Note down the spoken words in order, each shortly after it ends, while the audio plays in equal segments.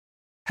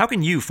How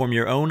can you form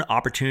your own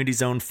Opportunity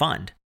Zone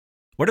fund?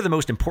 What are the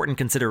most important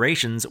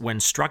considerations when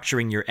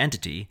structuring your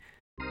entity?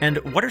 And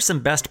what are some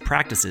best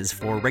practices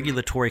for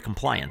regulatory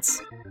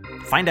compliance?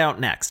 Find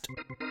out next.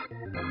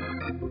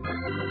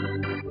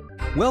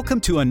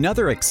 Welcome to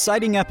another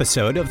exciting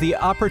episode of the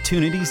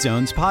Opportunity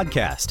Zones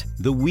podcast,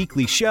 the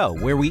weekly show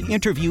where we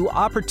interview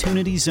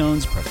Opportunity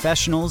Zones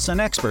professionals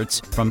and experts,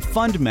 from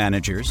fund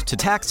managers to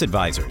tax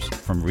advisors,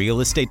 from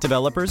real estate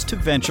developers to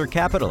venture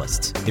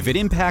capitalists. If it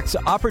impacts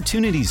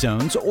Opportunity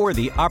Zones or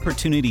the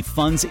opportunity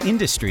funds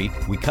industry,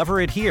 we cover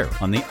it here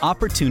on the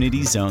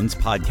Opportunity Zones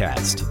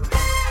podcast.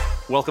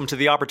 Welcome to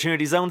the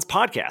Opportunity Zones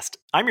podcast.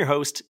 I'm your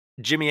host,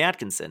 Jimmy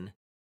Atkinson.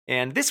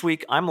 And this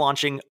week, I'm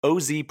launching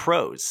OZ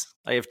Pros.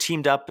 I have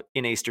teamed up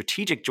in a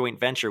strategic joint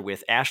venture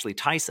with Ashley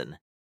Tyson,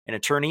 an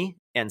attorney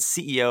and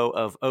CEO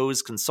of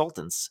Oz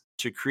Consultants,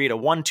 to create a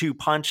 1-2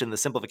 punch in the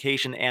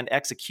simplification and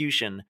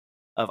execution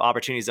of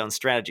Opportunity Zone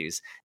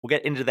strategies. We'll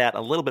get into that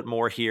a little bit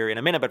more here in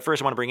a minute, but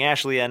first I want to bring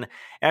Ashley in.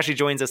 Ashley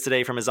joins us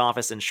today from his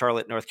office in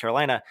Charlotte, North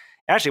Carolina.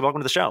 Ashley,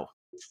 welcome to the show.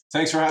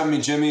 Thanks for having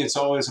me, Jimmy. It's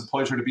always a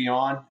pleasure to be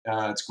on.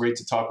 It's great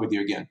to talk with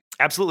you again.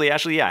 Absolutely,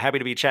 Ashley. Yeah, happy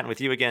to be chatting with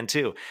you again,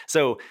 too.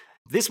 So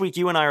this week,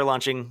 you and I are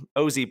launching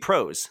OZ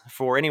Pros.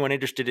 For anyone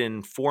interested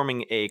in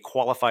forming a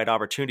qualified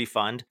opportunity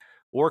fund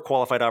or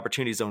qualified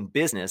opportunity zone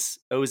business,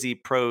 OZ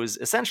Pros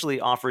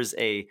essentially offers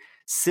a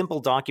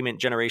simple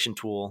document generation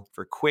tool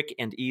for quick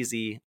and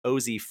easy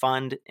OZ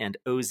fund and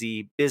OZ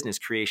business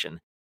creation.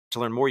 To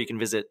learn more, you can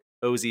visit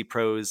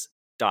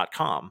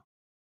ozpros.com.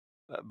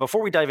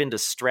 Before we dive into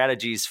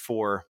strategies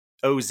for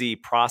OZ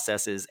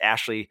processes,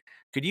 Ashley,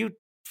 could you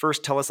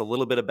first tell us a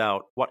little bit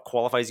about what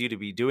qualifies you to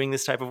be doing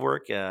this type of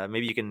work?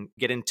 Maybe you can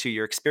get into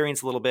your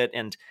experience a little bit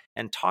and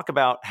talk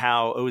about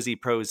how OZ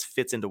Pros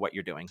fits into what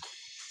you're doing.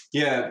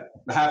 Yeah,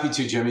 happy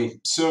to, Jimmy.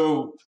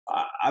 So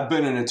I've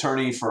been an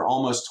attorney for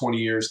almost 20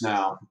 years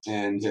now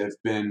and have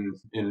been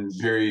in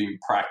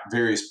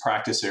various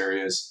practice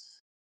areas.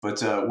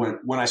 But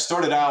when I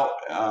started out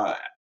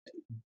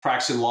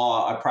practicing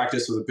law, I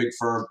practiced with a big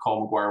firm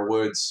called McGuire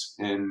Woods,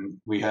 and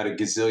we had a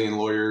gazillion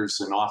lawyers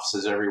and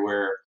offices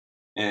everywhere.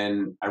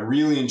 And I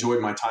really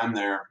enjoyed my time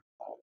there.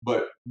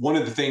 But one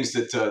of the things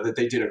that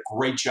they did a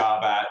great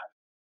job at,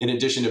 in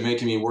addition to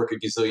making me work a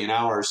gazillion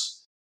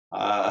hours,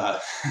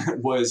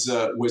 was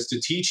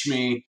to teach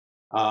me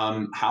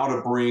how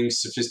to bring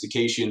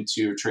sophistication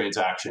to a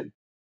transaction.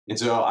 And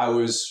so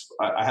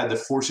I had the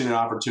fortunate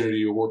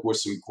opportunity to work with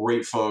some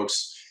great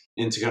folks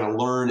and to kind of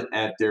learn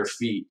at their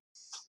feet.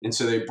 And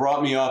so they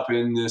brought me up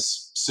in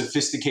this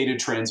sophisticated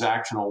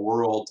transactional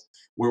world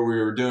where we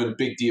were doing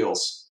big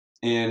deals.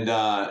 And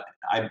I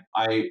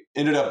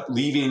ended up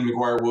leaving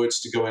McGuire Woods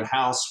to go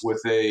in-house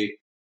with a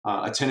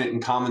tenant in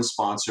common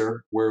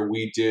sponsor, where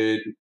we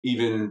did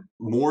even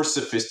more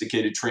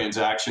sophisticated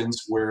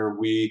transactions, where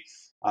we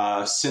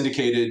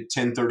syndicated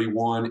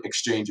 1031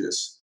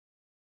 exchanges.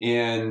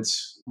 And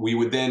we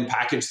would then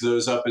package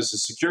those up as a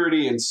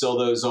security and sell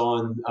those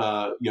on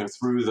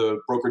through the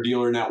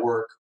broker-dealer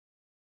network.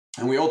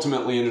 And we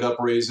ultimately ended up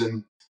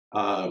raising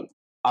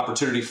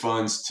opportunity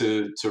funds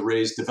to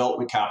raise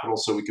development capital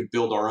so we could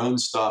build our own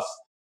stuff,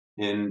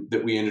 and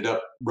that we ended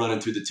up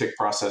running through the TIC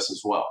process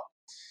as well.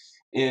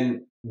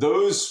 And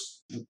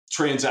those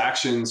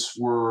transactions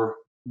were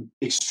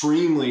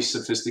extremely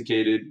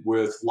sophisticated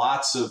with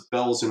lots of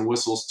bells and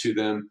whistles to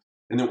them,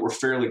 and that were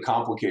fairly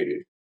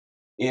complicated.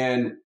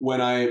 And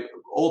when I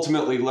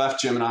ultimately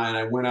left Gemini and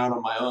I went out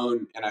on my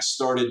own and I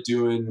started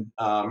doing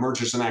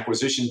mergers and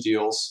acquisition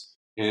deals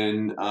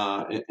and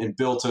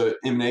built an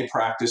M&A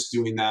practice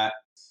doing that,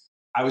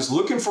 I was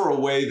looking for a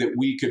way that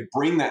we could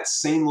bring that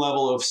same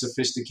level of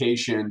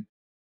sophistication,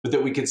 but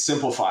that we could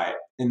simplify it,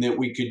 and that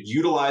we could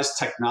utilize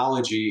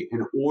technology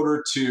in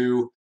order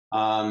to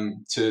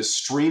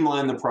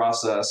streamline the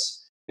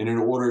process, and in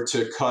order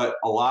to cut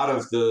a lot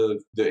of the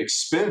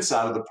expense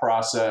out of the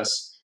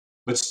process,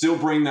 but still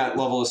bring that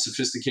level of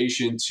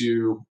sophistication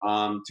to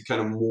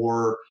kind of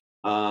more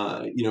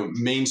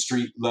Main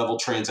Street level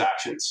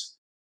transactions.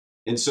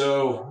 And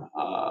so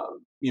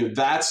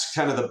that's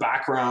kind of the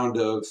background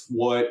of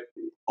what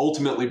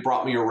ultimately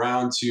brought me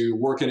around to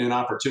working in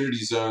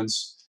opportunity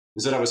zones,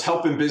 is that I was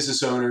helping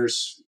business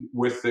owners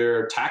with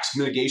their tax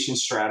mitigation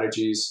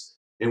strategies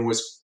and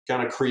was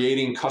kind of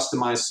creating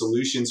customized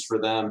solutions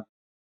for them.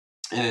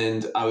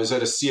 And I was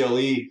at a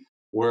CLE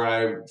where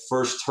I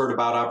first heard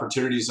about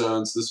opportunity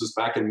zones. This was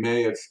back in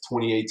May of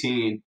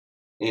 2018.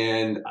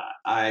 And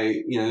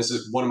this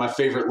is one of my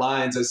favorite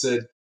lines. I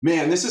said,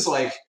 man, this is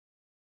like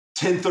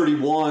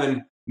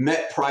 1031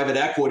 met private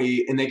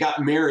equity, and they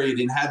got married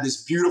and had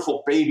this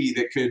beautiful baby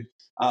that could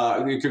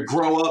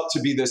grow up to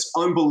be this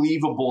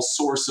unbelievable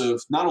source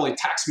of not only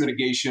tax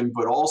mitigation,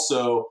 but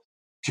also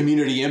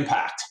community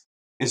impact.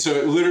 And so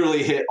it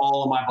literally hit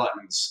all of my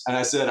buttons. And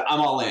I said,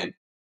 I'm all in.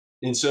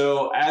 And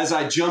so as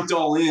I jumped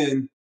all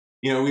in,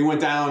 we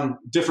went down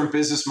different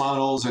business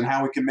models and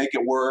how we could make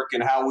it work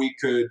and how we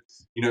could,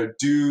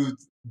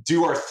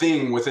 do our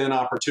thing within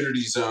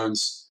opportunity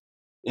zones.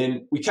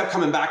 And we kept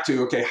coming back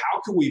to, okay,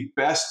 how can we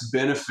best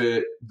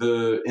benefit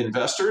the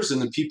investors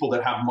and the people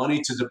that have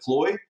money to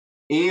deploy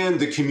and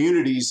the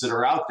communities that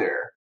are out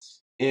there?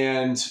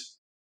 And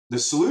the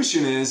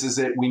solution is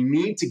that we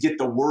need to get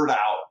the word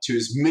out to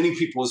as many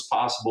people as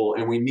possible,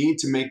 and we need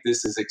to make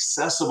this as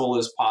accessible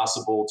as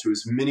possible to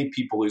as many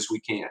people as we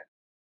can.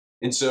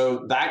 And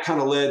so that kind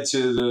of led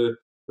to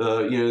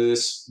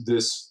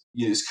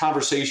this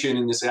conversation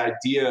and this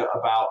idea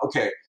about,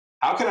 okay,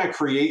 how can I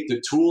create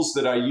the tools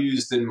that I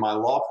used in my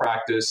law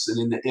practice and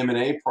in the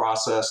M&A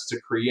process to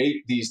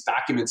create these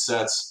document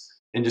sets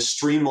and to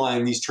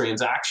streamline these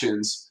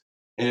transactions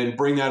and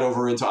bring that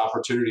over into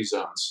opportunity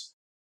zones?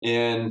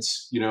 And,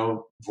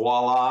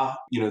 voila,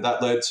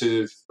 that led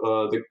to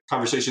the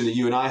conversation that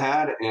you and I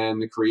had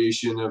and the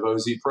creation of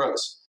OZ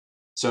Pros.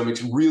 So I'm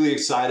really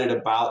excited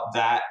about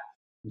that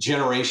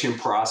generation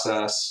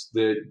process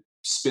that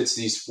spits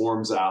these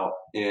forms out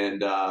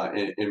and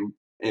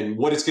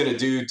what it's going to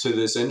do to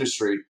this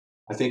industry.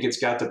 I think it's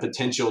got the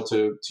potential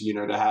to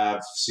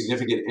have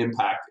significant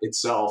impact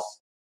itself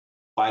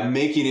by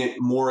making it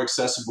more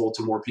accessible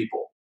to more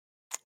people.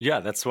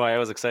 Yeah, that's why I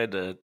was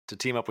excited to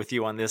team up with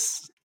you on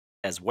this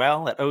as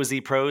well at OZ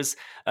Pros.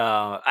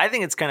 I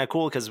think it's kind of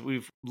cool because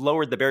we've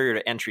lowered the barrier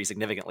to entry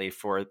significantly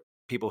for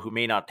people who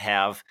may not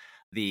have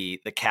the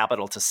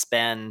capital to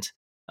spend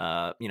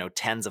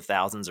tens of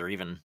thousands or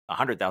even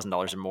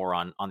 $100,000 or more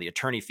on the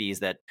attorney fees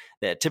that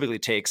typically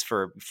takes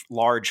for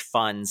large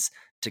funds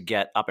to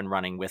get up and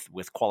running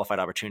with qualified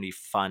opportunity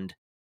fund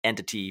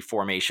entity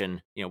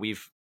formation.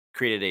 We've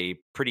created a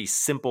pretty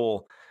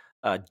simple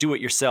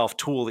do-it-yourself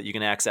tool that you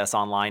can access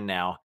online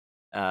now.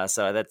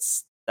 So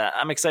that's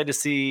I'm excited to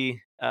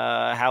see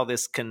how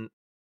this can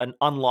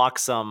unlock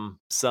some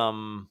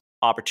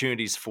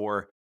opportunities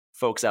for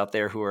folks out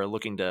there who are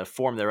looking to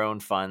form their own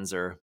funds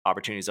or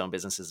opportunity zone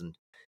businesses, and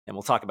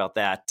we'll talk about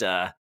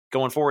that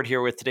going forward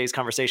here with today's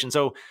conversation.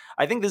 So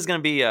I think this is going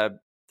to be a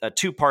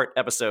two-part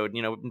episode.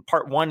 In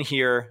part one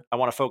here, I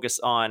want to focus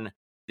on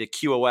the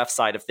QOF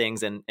side of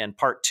things, and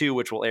part two,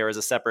 which will air as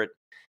a separate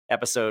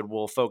episode,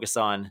 will focus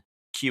on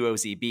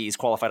QOZBs,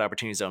 qualified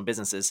opportunity zone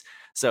businesses.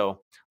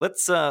 So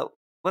let's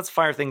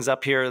fire things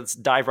up here. Let's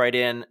dive right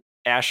in.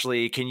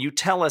 Ashley, can you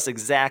tell us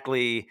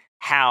exactly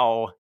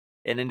how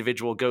an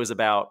individual goes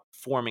about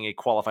forming a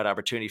qualified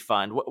opportunity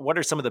fund? What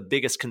are some of the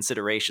biggest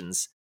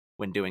considerations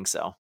when doing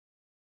so?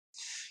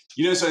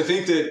 So I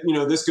think that,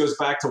 this goes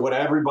back to what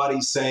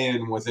everybody's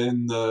saying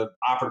within the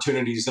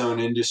opportunity zone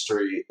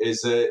industry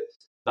is that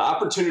the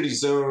opportunity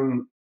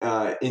zone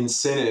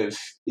incentive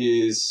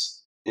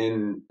is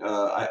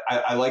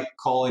I like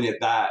calling it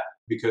that,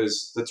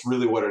 because that's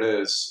really what it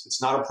is.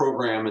 It's not a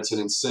program, it's an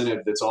incentive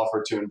that's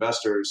offered to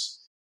investors.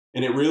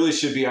 And it really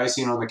should be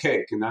icing on the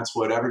cake. And that's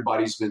what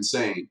everybody's been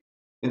saying.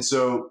 And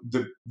so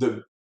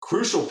the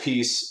crucial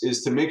piece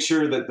is to make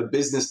sure that the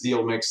business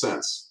deal makes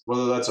sense,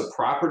 whether that's a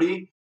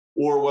property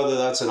or whether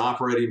that's an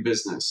operating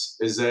business,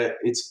 is that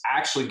it's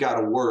actually got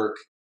to work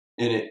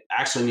and it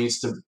actually needs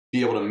to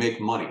be able to make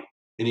money.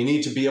 And you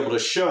need to be able to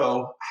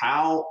show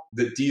how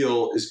the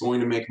deal is going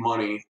to make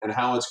money and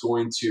how it's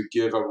going to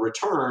give a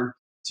return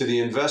to the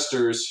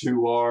investors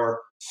who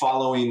are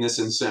following this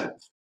incentive.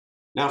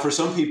 Now, for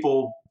some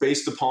people,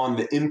 based upon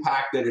the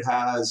impact that it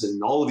has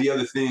and all of the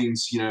other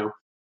things,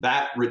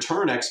 that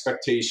return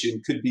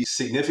expectation could be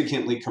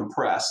significantly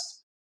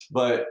compressed,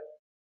 but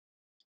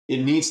it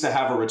needs to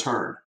have a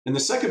return. And the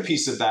second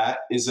piece of that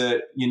is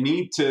that you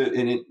need to,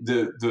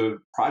 the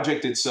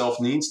project itself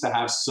needs to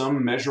have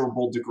some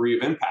measurable degree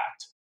of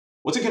impact.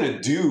 What's it going to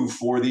do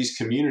for these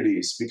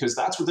communities? Because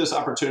that's what this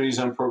Opportunity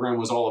Zone program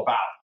was all about.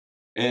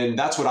 And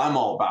that's what I'm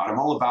all about. I'm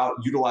all about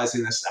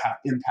utilizing this to have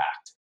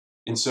impact.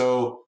 And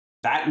so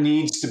that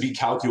needs to be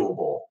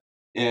calculable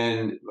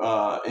and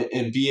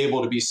be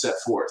able to be set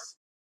forth.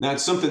 Now,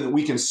 it's something that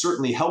we can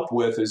certainly help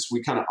with as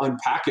we kind of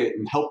unpack it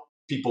and help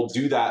people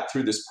do that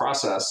through this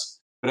process.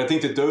 But I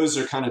think that those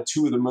are kind of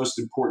two of the most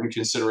important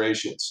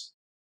considerations.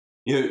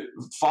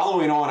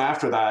 Following on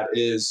after that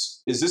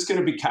is this going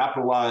to be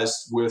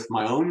capitalized with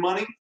my own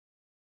money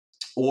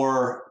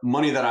or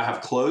money that I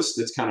have close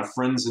that's kind of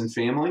friends and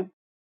family?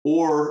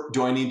 Or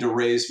do I need to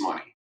raise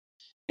money?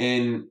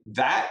 And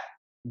that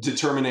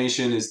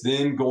determination is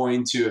then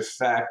going to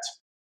affect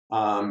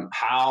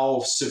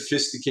how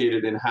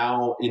sophisticated and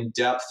how in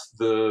depth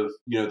the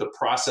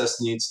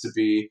process needs to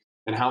be,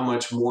 and how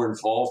much more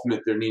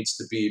involvement there needs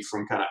to be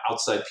from kind of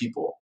outside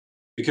people.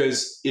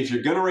 Because if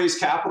you're going to raise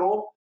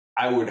capital,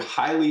 I would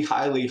highly,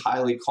 highly,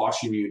 highly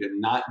caution you to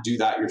not do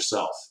that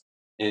yourself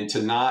and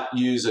to not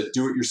use a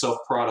do-it-yourself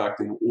product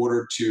in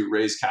order to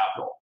raise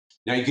capital.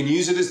 Now, you can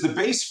use it as the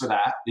base for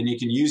that, and you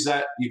can use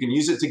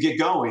it to get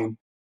going,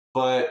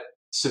 but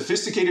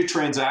sophisticated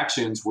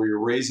transactions where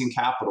you're raising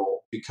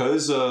capital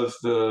because of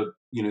the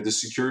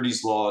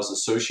securities laws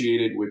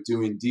associated with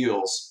doing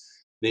deals,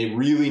 they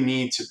really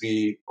need to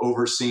be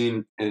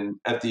overseen and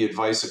at the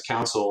advice of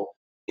counsel,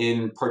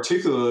 in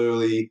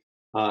particularly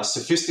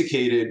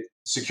sophisticated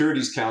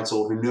securities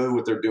counsel who know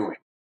what they're doing.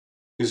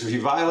 Because if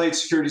you violate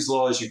securities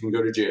laws, you can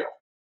go to jail.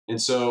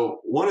 And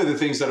so one of the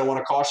things that I want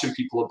to caution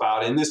people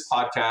about in this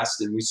podcast,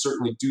 and we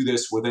certainly do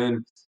this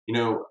within,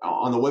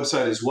 on the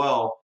website as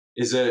well,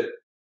 is that,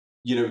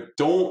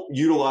 don't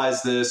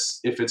utilize this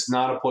if it's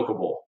not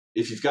applicable.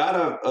 If you've got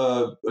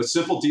a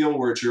simple deal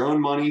where it's your own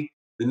money,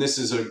 then this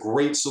is a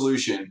great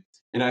solution.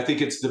 And I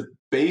think it's the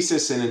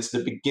basis and it's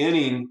the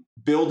beginning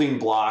building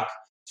block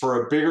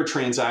for a bigger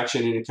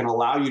transaction, and it can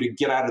allow you to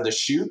get out of the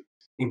chute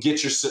and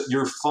get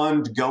your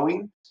fund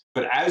going.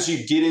 But as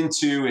you get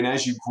into and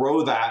as you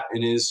grow that,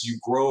 and as you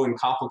grow in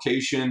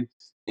complication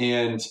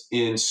and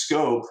in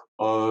scope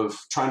of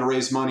trying to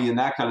raise money and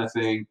that kind of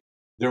thing,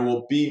 there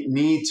will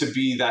need to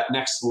be that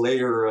next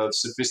layer of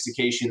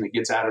sophistication that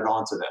gets added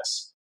onto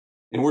this.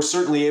 And we're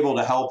certainly able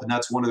to help. And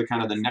that's one of the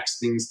kind of the next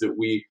things that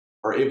we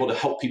are able to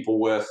help people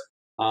with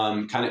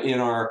kind of in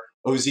our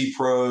OZ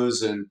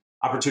Pros and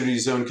Opportunity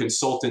Zone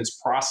Consultants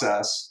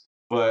process.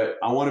 But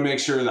I want to make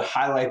sure to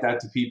highlight that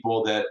to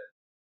people that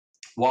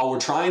while we're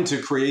trying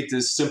to create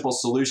this simple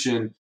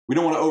solution, we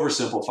don't want to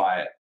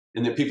oversimplify it,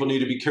 and that people need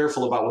to be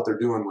careful about what they're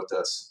doing with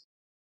this.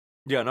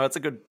 Yeah, no, that's a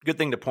good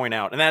thing to point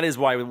out. And that is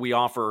why we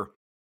offer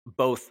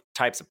both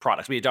types of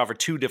products. We offer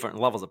two different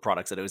levels of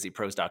products at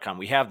ozpros.com.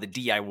 We have the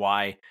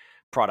DIY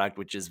product,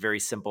 which is very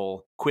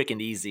simple, quick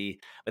and easy.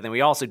 But then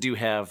we also do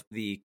have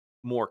the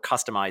more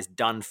customized,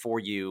 done for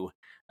you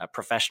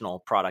professional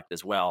product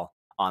as well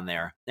on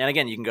there. And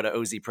again, you can go to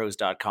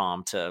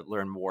ozpros.com to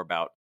learn more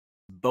about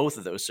both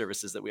of those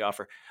services that we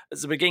offer.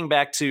 So getting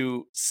back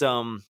to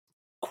some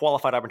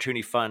qualified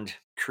opportunity fund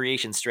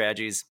creation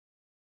strategies,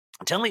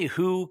 tell me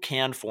who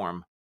can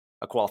form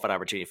a qualified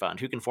opportunity fund,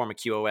 who can form a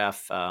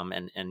QOF,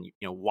 and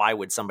why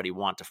would somebody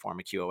want to form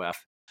a QOF?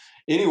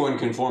 Anyone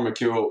can form a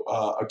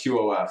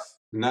QOF,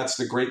 and that's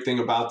the great thing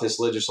about this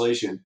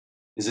legislation,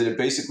 is that it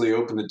basically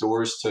opened the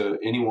doors to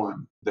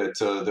anyone that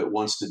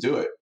wants to do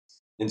it.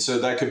 And so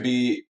that could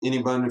be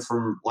anyone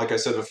from, like I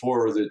said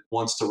before, that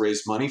wants to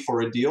raise money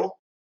for a deal,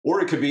 or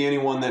it could be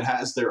anyone that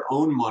has their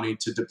own money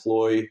to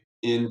deploy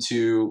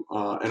into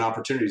an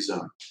opportunity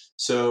zone.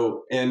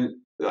 So, and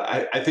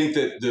I think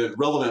that the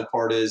relevant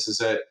part is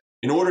that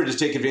in order to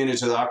take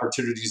advantage of the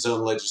opportunity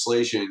zone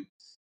legislation,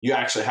 you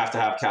actually have to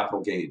have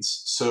capital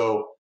gains.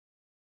 So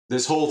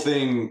this whole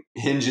thing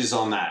hinges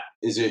on that.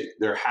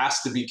 There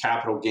has to be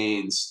capital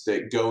gains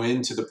that go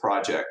into the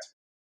project.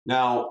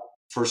 Now,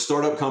 for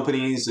startup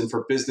companies and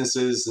for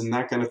businesses and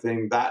that kind of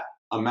thing, that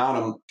amount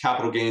of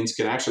capital gains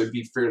can actually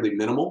be fairly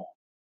minimal,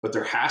 but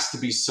there has to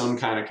be some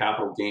kind of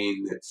capital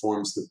gain that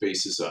forms the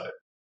basis of it.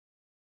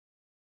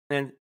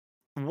 And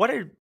what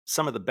are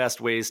some of the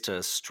best ways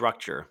to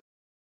structure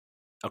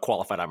a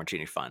qualified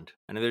opportunity fund?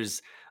 I know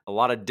there's a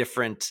lot of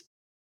different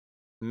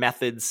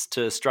methods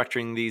to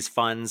structuring these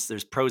funds.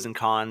 There's pros and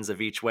cons of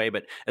each way,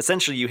 but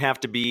essentially you have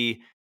to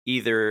be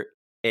either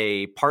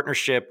a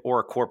partnership or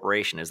a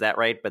corporation. Is that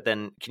right? But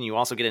then can you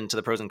also get into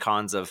the pros and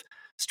cons of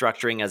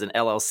structuring as an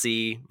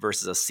LLC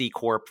versus a C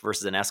Corp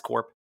versus an S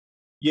Corp?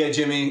 Yeah,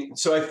 Jimmy.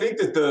 So I think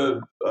that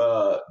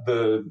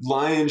the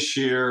lion's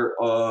share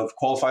of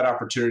qualified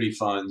opportunity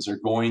funds are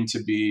going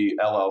to be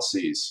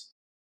LLCs.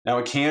 Now,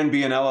 it can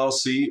be an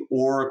LLC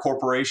or a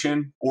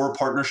corporation or a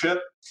partnership,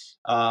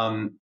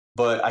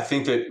 but I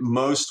think that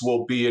most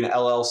will be an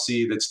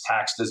LLC that's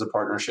taxed as a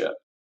partnership.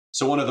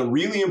 So one of the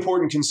really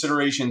important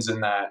considerations in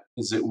that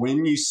is that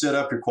when you set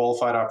up your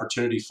qualified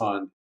opportunity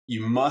fund,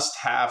 you must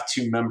have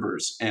two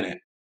members in it.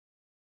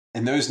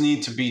 And those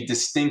need to be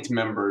distinct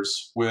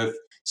members with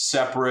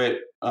separate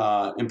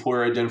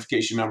employer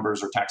identification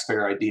numbers or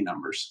taxpayer ID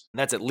numbers.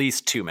 That's at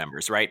least two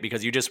members, right?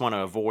 Because you just want to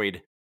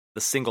avoid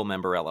the single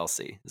member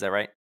LLC. Is that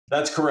right?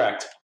 That's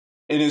correct.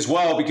 And as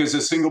well, because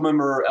a single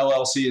member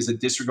LLC is a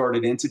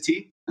disregarded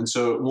entity, and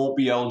so it won't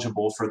be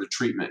eligible for the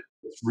treatment.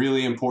 It's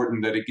really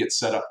important that it gets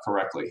set up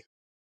correctly.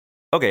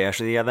 Okay,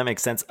 actually, yeah, that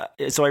makes sense.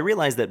 So I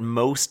realize that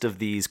most of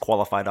these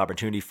qualified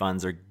opportunity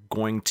funds are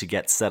going to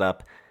get set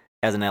up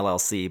as an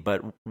LLC,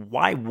 but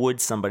why would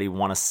somebody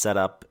want to set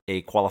up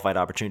a qualified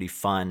opportunity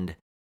fund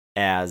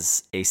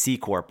as a C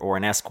Corp or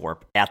an S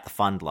Corp at the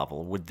fund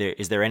level?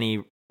 Is there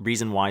any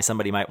reason why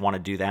somebody might want to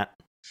do that?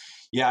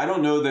 Yeah, I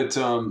don't know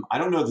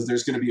that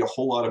there's going to be a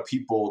whole lot of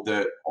people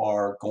that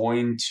are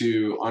going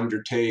to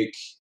undertake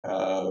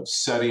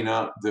setting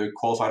up the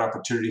qualified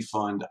opportunity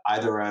fund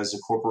either as a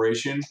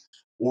corporation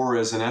or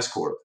as an S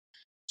Corp.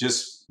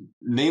 Just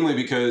namely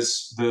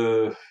because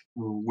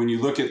when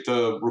you look at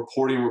the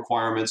reporting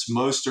requirements,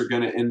 most are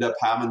going to end up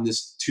having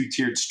this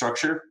two-tiered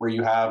structure where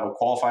you have a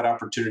qualified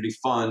opportunity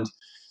fund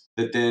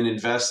that then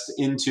invests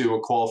into a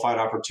qualified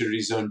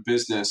opportunity zone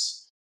business.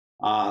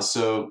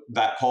 So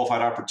that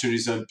qualified opportunity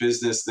zone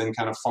business then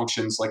kind of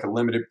functions like a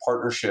limited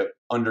partnership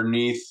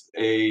underneath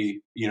a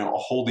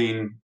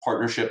holding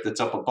partnership that's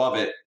up above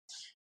it.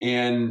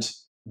 And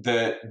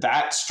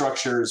that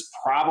structure is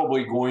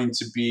probably going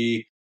to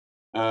be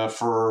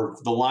for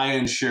the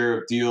lion's share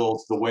of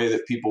deals the way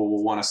that people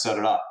will want to set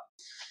it up.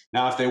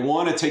 Now, if they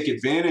want to take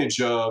advantage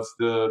of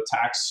the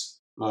tax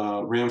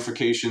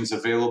ramifications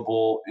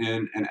available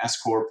in an S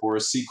Corp or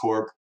a C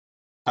Corp,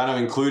 kind of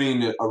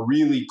including a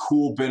really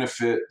cool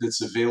benefit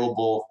that's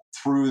available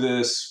through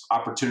this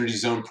Opportunity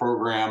Zone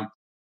program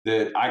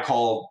that I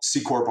call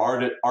C Corp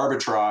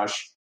arbitrage,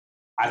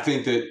 I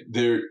think that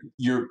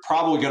you're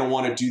probably going to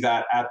want to do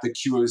that at the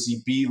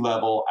QOZB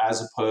level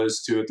as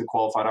opposed to at the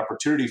Qualified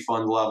Opportunity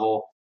Fund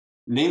level,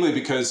 namely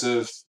because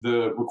of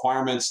the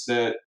requirements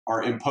that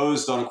are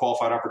imposed on a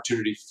Qualified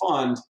Opportunity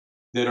Fund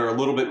that are a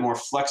little bit more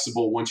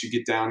flexible once you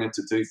get down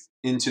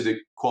into the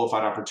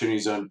Qualified Opportunity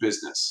Zone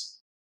business.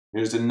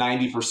 There's a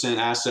 90%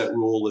 asset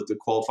rule at the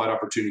Qualified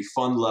Opportunity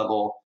Fund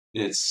level,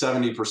 and it's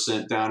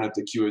 70% down at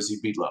the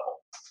QOZB level.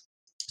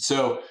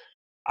 So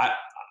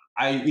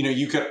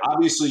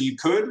you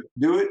could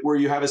do it where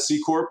you have a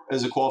C Corp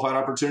as a Qualified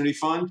Opportunity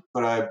Fund,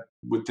 but I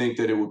would think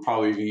that it would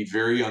probably be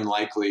very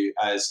unlikely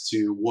as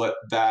to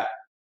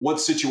what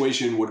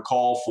situation would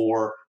call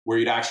for where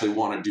you'd actually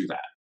want to do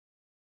that.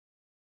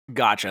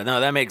 Gotcha. No,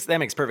 that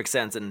makes perfect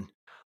sense. And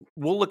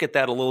we'll look at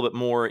that a little bit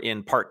more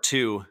in part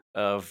 2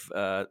 of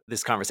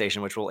this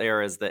conversation, which will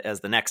air as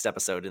the next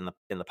episode in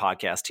the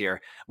podcast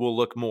here. We'll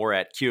look more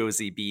at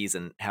QOZBs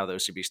and how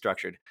those should be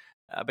structured.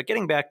 But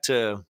getting back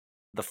to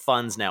the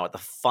funds now at the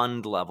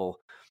fund level,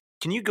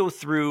 can you go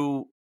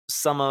through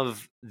some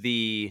of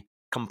the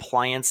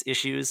compliance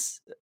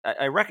issues?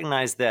 I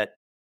recognize that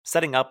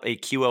setting up a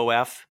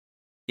QOF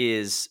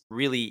is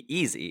really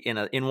easy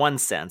in one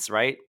sense,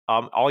 right?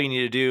 All you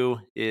need to do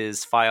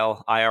is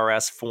file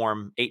IRS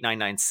Form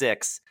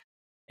 8996,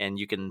 and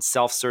you can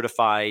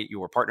self-certify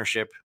your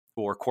partnership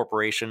or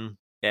corporation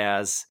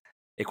as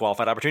a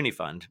qualified opportunity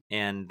fund.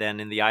 And then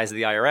in the eyes of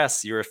the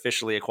IRS, you're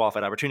officially a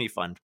qualified opportunity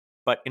fund.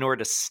 But in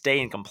order to stay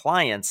in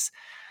compliance,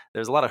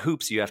 there's a lot of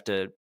hoops you have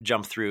to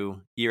jump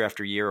through year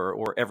after year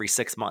or every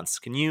 6 months.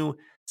 Can you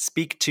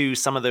speak to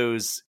some of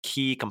those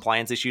key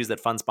compliance issues that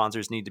fund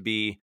sponsors need to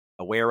be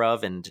aware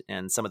of and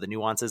some of the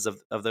nuances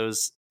of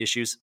those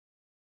issues?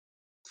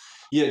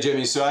 Yeah,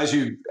 Jimmy. So as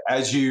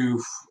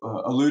you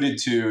alluded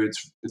to,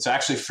 it's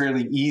actually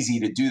fairly easy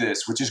to do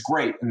this, which is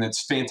great, and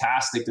it's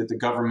fantastic that the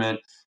government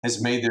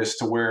has made this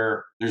to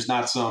where there's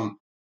not some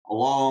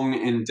long,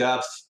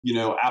 in-depth,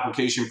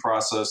 application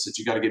process that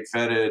you got to get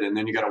vetted, and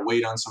then you got to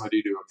wait on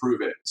somebody to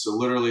approve it. So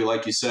literally,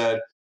 like you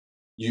said,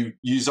 you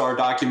use our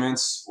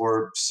documents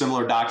or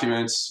similar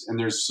documents, and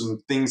there's some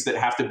things that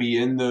have to be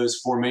in those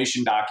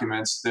formation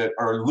documents that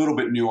are a little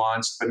bit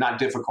nuanced, but not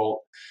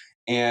difficult.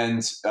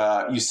 And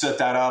you set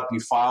that up, you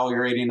file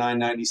your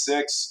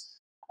 8996,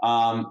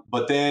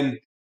 but then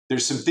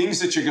there's some things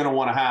that you're going to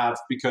want to have,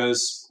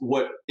 because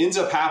what ends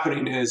up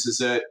happening is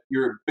that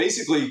you're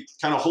basically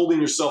kind of holding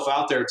yourself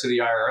out there to the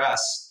IRS,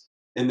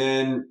 and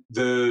then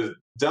the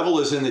devil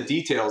is in the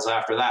details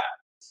after that.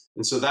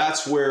 And so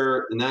that's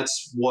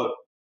what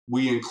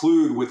we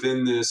include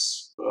within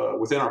this,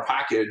 within our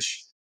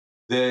package,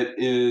 that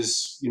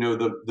is,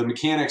 the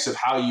mechanics of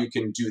how you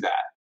can do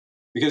that.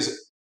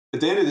 Because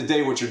at the end of the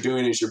day, what you're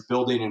doing is you're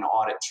building an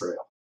audit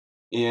trail,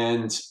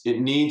 and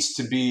it needs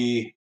to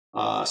be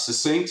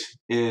succinct,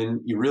 and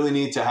you really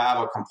need to have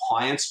a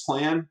compliance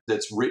plan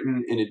that's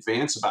written in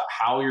advance about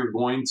how you're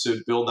going to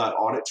build that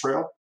audit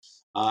trail.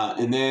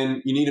 And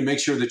then you need to make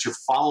sure that you're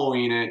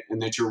following it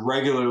and that you're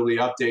regularly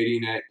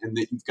updating it, and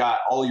that you've got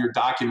all your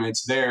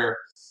documents there,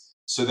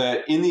 so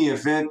that in the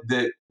event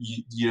that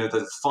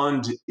the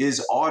fund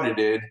is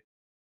audited,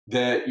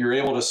 that you're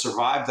able to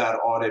survive that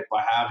audit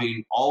by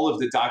having all of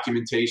the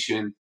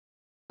documentation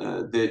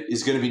that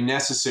is going to be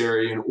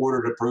necessary in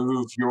order to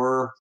prove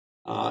your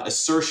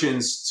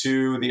assertions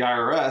to the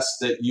IRS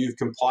that you've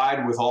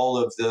complied with all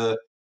of the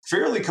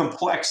fairly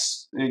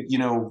complex,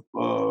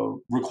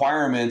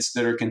 requirements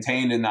that are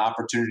contained in the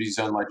Opportunity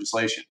Zone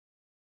legislation.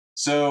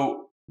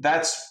 So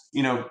that's,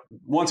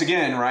 once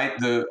again, right,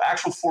 the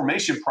actual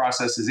formation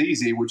process is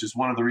easy, which is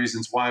one of the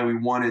reasons why we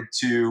wanted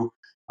to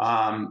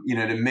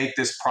make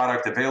this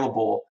product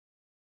available.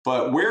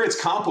 But where it's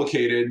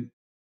complicated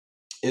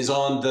is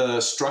on the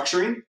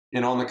structuring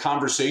and on the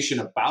conversation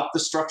about the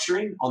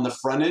structuring on the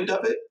front end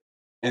of it,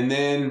 and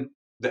then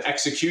the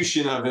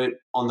execution of it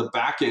on the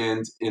back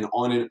end and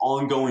on an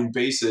ongoing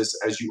basis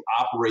as you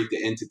operate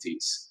the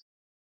entities.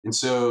 And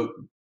so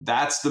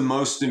that's the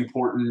most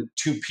important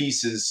two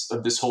pieces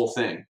of this whole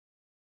thing.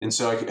 And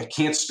so I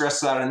can't stress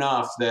that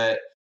enough, that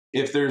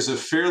if there's a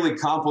fairly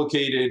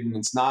complicated, and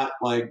it's not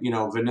like,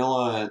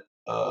 vanilla,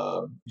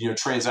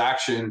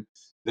 transaction,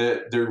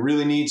 that there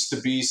really needs to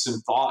be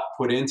some thought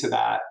put into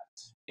that,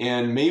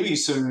 and maybe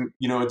some,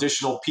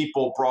 additional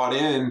people brought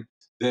in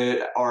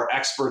that are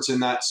experts in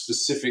that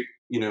specific,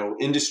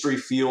 industry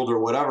field or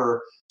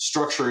whatever,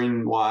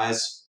 structuring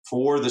wise,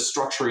 for the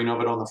structuring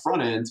of it on the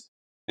front end.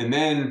 And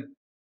then,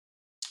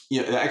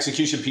 the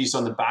execution piece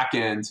on the back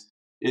end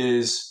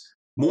is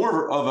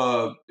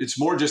it's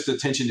more just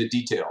attention to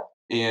detail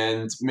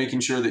and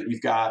making sure that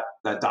you've got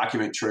that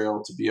document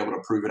trail to be able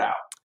to prove it out.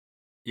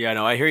 Yeah,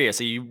 no, I hear you.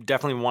 So you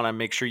definitely want to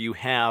make sure you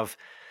have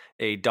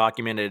a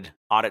documented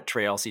audit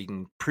trail so you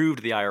can prove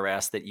to the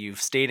IRS that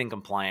you've stayed in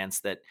compliance,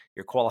 that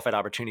your qualified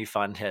opportunity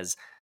fund has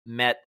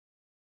met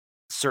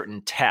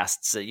certain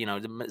tests.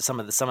 Some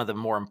of the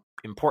more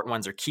important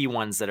ones or key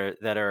ones that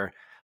are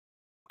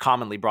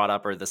commonly brought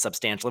up are the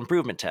substantial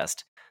improvement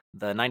test,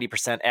 the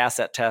 90%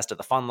 asset test at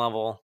the fund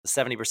level, the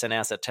 70%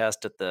 asset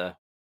test at the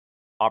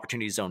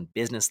opportunity zone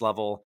business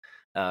level,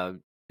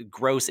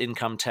 gross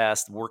income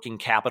test, working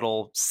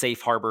capital,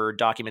 safe harbor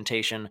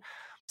documentation,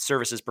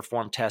 services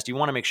performed test. You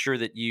want to make sure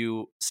that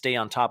you stay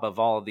on top of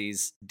all of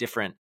these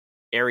different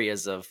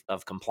areas of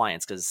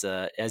compliance, because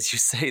as you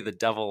say, the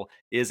devil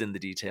is in the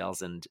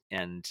details. And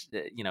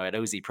at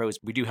OZ Pros,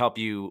 we do help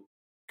you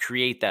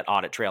create that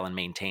audit trail and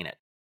maintain it.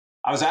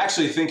 I was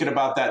actually thinking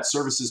about that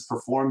services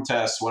performed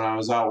test when I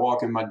was out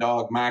walking my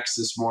dog Max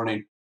this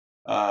morning.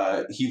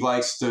 He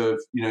likes to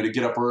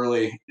get up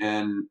early,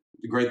 and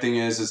the great thing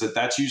is that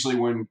that's usually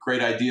when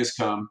great ideas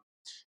come.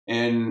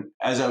 And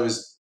as I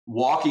was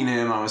walking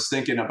him, I was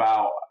thinking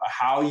about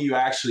how you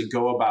actually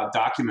go about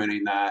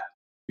documenting that,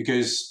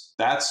 because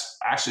that's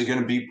actually going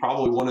to be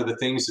probably one of the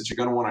things that you're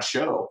going to want to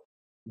show,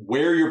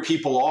 where your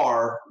people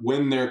are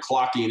when they're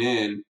clocking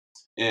in,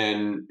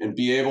 and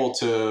be able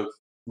to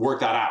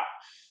work that out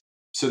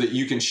so that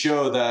you can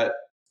show that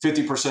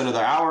 50% of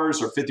the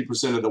hours or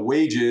 50% of the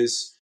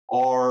wages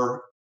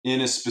are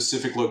in a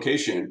specific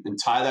location, and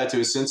tie that to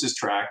a census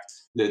tract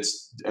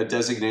that's a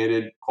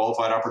designated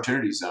qualified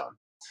opportunity zone.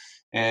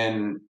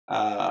 And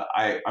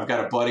I've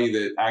got a buddy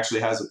that actually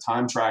has a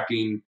time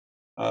tracking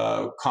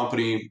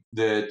company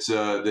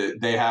that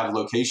they have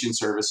location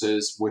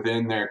services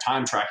within their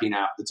time tracking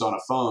app that's on a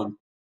phone.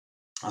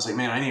 I was like,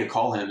 man, I need to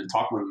call him and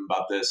talk with him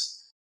about this,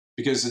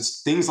 because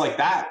it's things like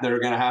that that are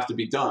going to have to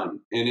be done.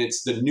 And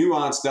it's the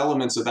nuanced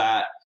elements of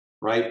that,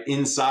 right,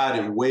 inside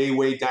and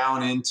way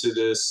down into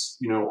this,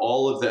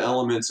 all of the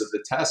elements of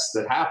the tests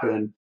that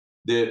happen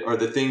that are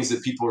the things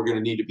that people are going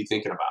to need to be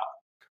thinking about.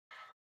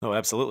 Oh,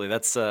 absolutely.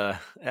 That's an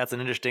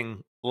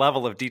interesting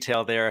level of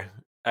detail there.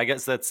 I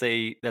guess that's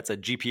a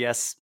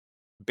GPS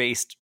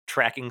based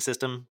tracking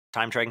system,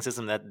 time tracking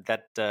system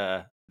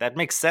that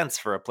makes sense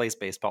for a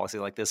place-based policy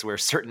like this, where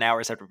certain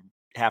hours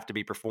have to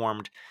be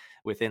performed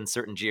within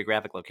certain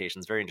geographic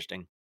locations. Very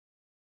interesting.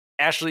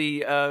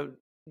 Ashley,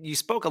 you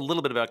spoke a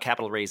little bit about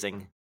capital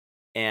raising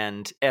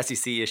and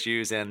SEC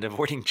issues and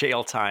avoiding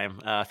jail time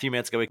a few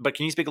minutes ago, but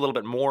can you speak a little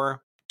bit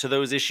more to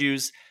those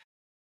issues?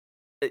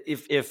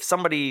 If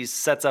somebody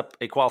sets up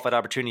a qualified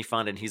opportunity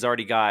fund and he's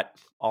already got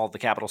all the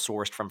capital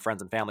sourced from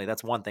friends and family,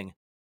 that's one thing.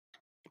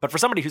 But for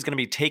somebody who's going to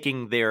be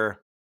taking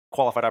their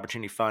qualified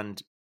opportunity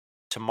fund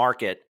to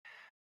market,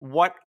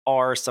 what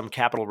are some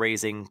capital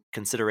raising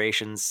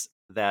considerations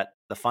that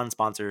the fund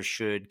sponsors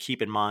should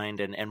keep in mind?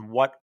 And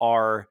what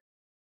are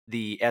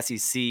the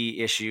SEC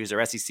issues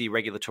or SEC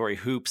regulatory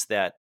hoops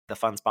that the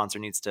fund sponsor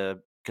needs to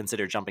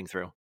consider jumping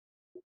through?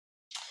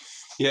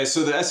 Yeah,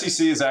 so the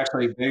SEC is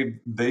actually,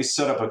 they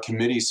set up a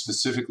committee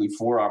specifically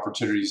for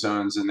opportunity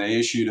zones, and they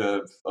issued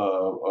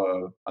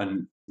for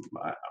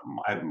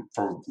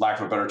lack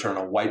of a better term,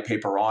 a white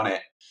paper on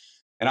it.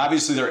 And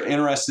obviously they're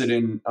interested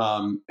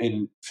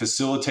in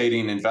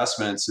facilitating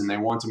investments, and they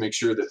want to make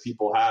sure that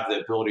people have the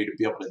ability to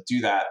be able to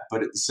do that.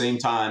 But at the same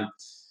time,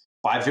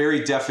 by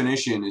very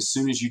definition, as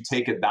soon as you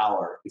take a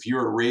dollar, if you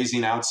are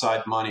raising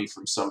outside money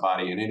from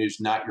somebody and it is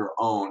not your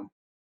own,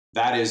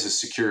 that is a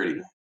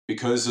security.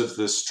 Because of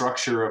the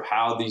structure of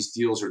how these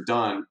deals are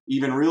done,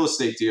 even real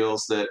estate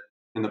deals that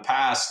in the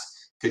past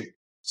could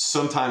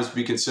sometimes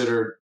be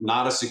considered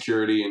not a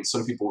security, and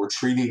some people were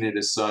treating it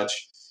as such,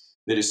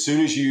 that as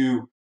soon as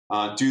you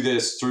do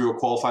this through a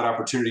qualified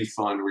opportunity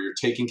fund where you're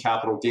taking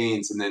capital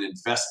gains and then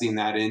investing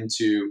that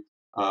into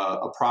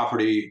a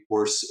property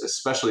or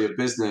especially a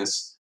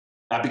business,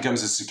 that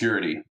becomes a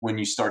security when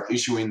you start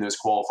issuing those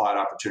qualified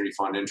opportunity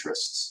fund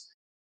interests.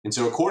 And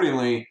so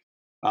accordingly,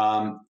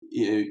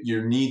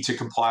 you need to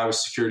comply with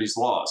securities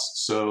laws.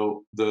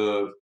 So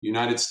the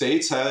United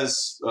States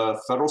has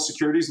federal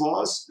securities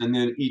laws, and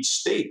then each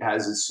state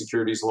has its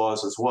securities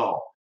laws as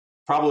well.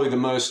 Probably the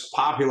most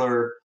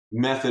popular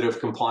method of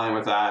complying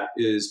with that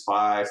is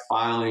by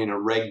filing a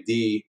Reg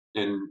D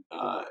in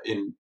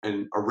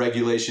a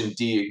Regulation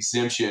D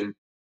exemption,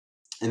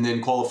 and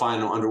then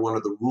qualifying under one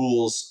of the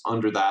rules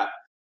under that,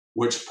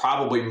 which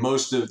probably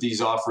most of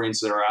these offerings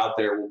that are out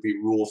there will be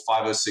Rule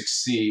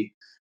 506C,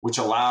 which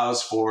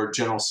allows for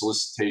general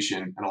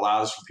solicitation and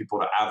allows for people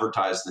to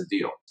advertise the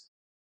deal.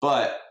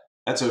 But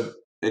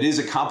it is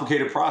a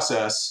complicated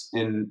process,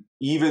 and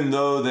even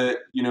though that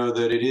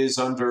it is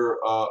under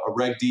a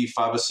Reg D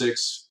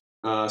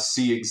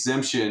 506C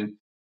exemption,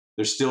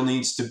 there still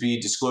needs to be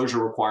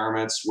disclosure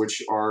requirements,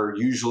 which are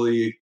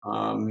usually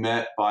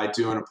met by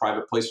doing a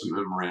private placement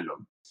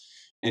memorandum.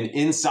 And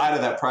inside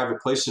of that private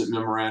placement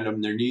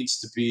memorandum, there needs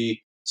to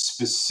be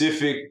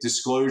specific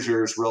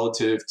disclosures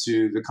relative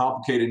to the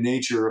complicated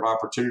nature of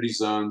opportunity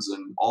zones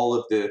and all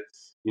of the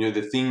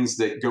things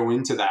that go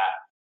into that.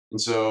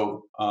 And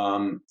so,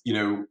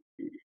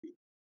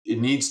 it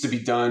needs to be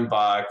done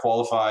by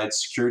qualified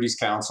securities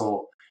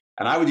counsel.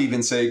 And I would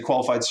even say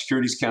qualified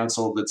securities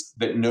counsel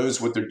that knows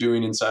what they're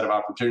doing inside of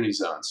opportunity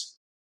zones.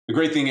 The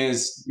great thing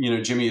is,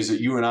 Jimmy, is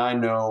that you and I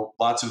know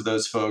lots of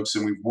those folks,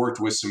 and we've worked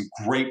with some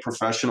great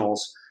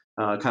professionals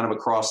kind of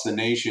across the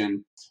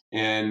nation.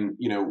 And,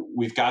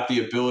 we've got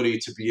the ability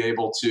to be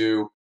able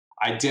to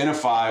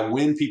identify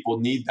when people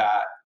need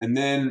that and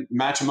then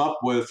match them up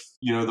with,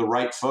 the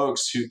right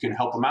folks who can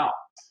help them out.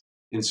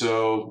 And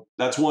so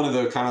that's one of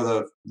the kind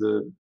of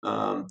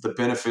the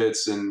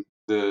benefits and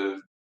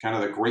the kind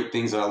of the great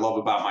things that I love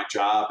about my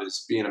job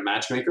is being a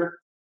matchmaker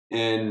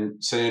and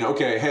saying,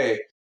 okay, hey,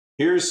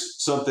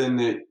 here's something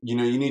that, you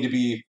need to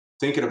be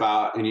thinking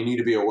about and you need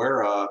to be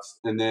aware of.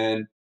 And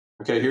then,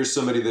 okay, here's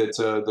somebody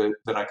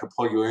that I could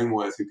plug you in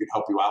with who could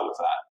help you out with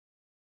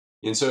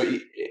that. And so,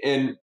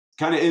 and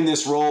kind of in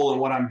this role and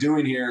what I'm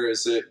doing here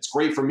is that it's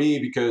great for me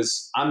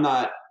because I'm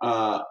not,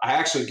 I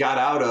actually got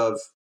out of,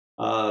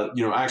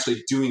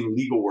 actually doing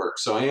legal work.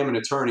 So I am an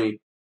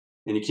attorney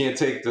and you can't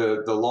take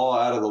the law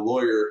out of the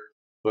lawyer,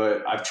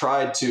 but I've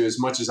tried to, as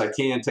much as I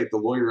can, take the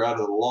lawyer out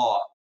of the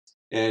law.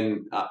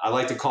 And I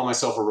like to call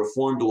myself a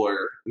reformed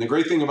lawyer. And the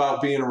great thing about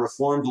being a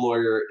reformed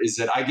lawyer is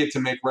that I get to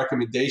make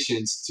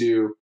recommendations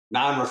to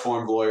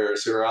non-reformed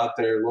lawyers who are out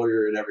there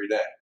lawyering every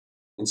day.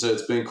 And so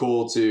it's been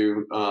cool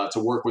to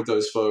work with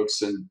those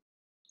folks and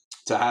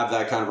to have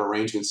that kind of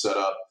arrangement set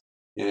up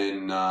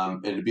and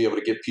to be able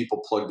to get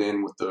people plugged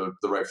in with the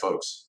right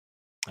folks.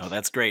 Oh,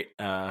 that's great.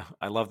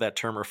 I love that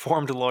term,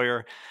 reformed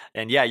lawyer.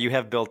 And yeah, you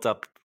have built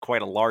up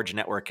quite a large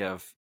network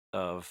of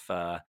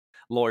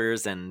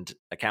lawyers and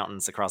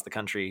accountants across the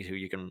country who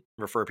you can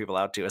refer people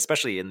out to,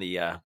 especially in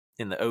the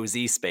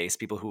OZ space,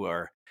 people who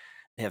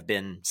have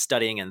been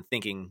studying and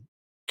thinking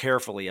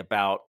carefully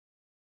about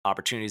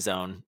Opportunity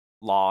Zone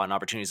law and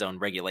Opportunity Zone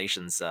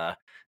regulations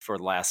for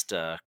the last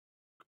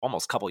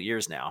almost couple of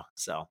years now.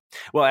 So,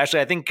 well,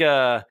 actually, I think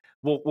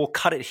we'll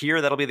cut it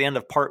here. That'll be the end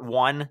of part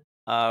 1,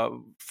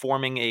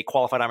 forming a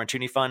qualified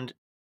opportunity fund.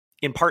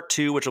 In part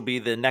 2, which will be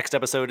the next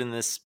episode in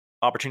this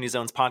Opportunity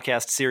Zones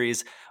podcast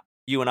series,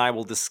 you and I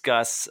will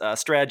discuss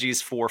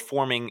strategies for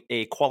forming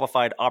a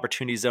qualified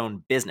Opportunity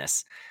Zone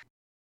business.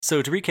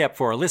 So to recap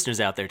for our listeners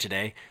out there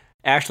today,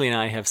 Ashley and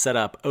I have set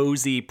up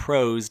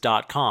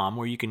ozpros.com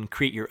where you can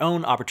create your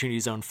own Opportunity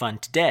Zone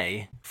fund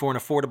today for an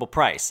affordable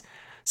price.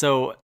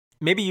 So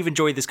maybe you've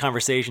enjoyed this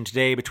conversation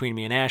today between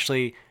me and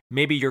Ashley.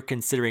 Maybe you're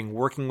considering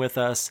working with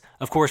us.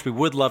 Of course, we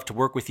would love to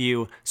work with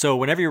you. So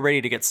whenever you're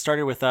ready to get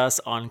started with us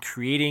on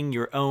creating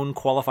your own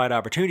qualified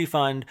opportunity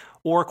fund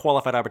or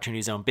qualified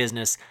Opportunity Zone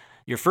business,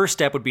 your first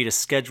step would be to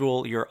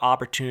schedule your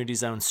Opportunity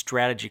Zone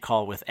strategy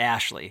call with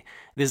Ashley.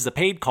 This is a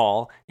paid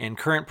call, and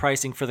current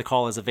pricing for the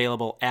call is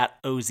available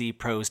at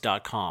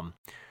ozpros.com.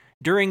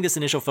 During this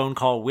initial phone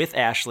call with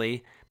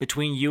Ashley,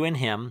 between you and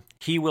him,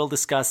 he will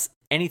discuss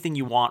anything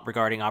you want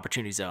regarding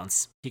Opportunity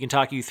Zones. He can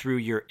talk you through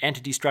your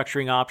entity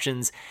structuring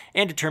options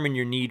and determine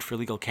your need for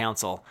legal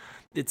counsel.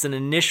 It's an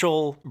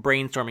initial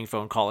brainstorming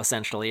phone call,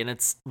 essentially, and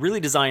it's really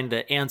designed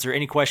to answer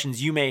any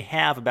questions you may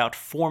have about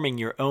forming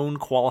your own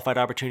qualified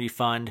opportunity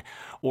fund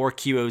or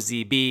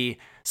QOZB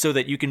so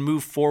that you can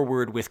move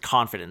forward with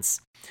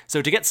confidence.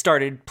 So to get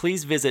started,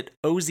 please visit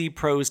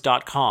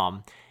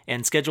ozpros.com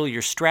and schedule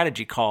your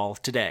strategy call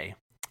today.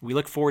 We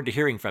look forward to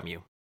hearing from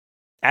you.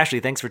 Ashley,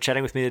 thanks for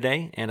chatting with me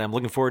today, and I'm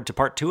looking forward to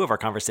part 2 of our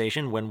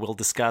conversation when we'll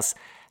discuss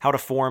how to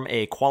form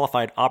a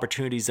qualified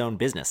Opportunity Zone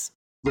business.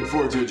 Look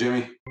forward to it,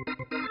 Jimmy.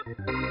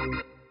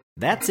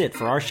 That's it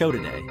for our show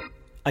today.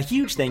 A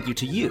huge thank you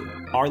to you,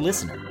 our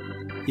listener.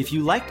 If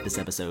you liked this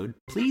episode,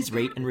 please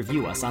rate and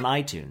review us on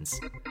iTunes.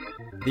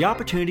 The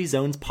Opportunity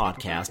Zones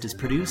podcast is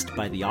produced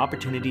by the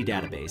Opportunity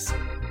Database.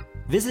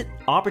 Visit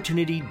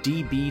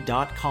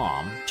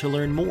OpportunityDB.com to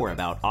learn more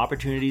about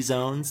Opportunity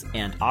Zones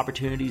and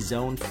Opportunity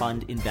Zone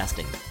Fund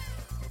investing.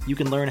 You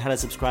can learn how to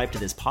subscribe to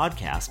this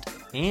podcast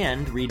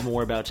and read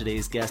more about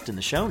today's guest in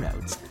the show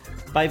notes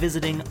by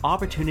visiting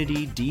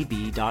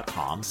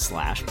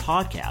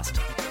OpportunityDB.com/podcast.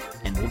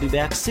 And we'll be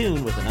back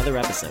soon with another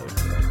episode.